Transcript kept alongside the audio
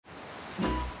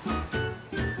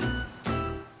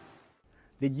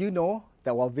Did you know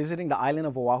that while visiting the island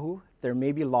of Oahu, there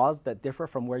may be laws that differ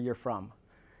from where you're from?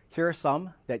 Here are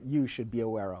some that you should be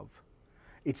aware of.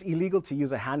 It's illegal to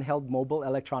use a handheld mobile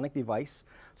electronic device,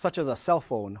 such as a cell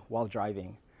phone, while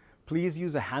driving. Please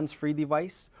use a hands-free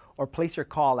device or place your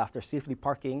call after safely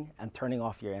parking and turning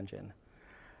off your engine.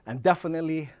 And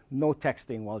definitely no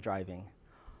texting while driving.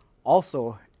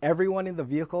 Also, everyone in the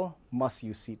vehicle must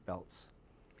use seat belts.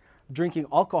 Drinking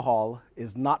alcohol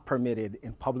is not permitted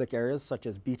in public areas such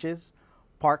as beaches,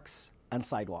 parks, and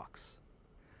sidewalks.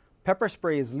 Pepper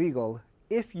spray is legal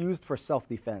if used for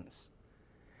self-defense.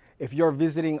 If you're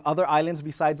visiting other islands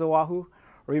besides Oahu,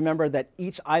 remember that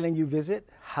each island you visit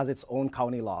has its own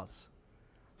county laws.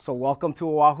 So welcome to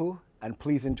Oahu, and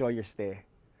please enjoy your stay.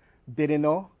 Didn't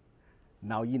know?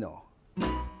 Now you know.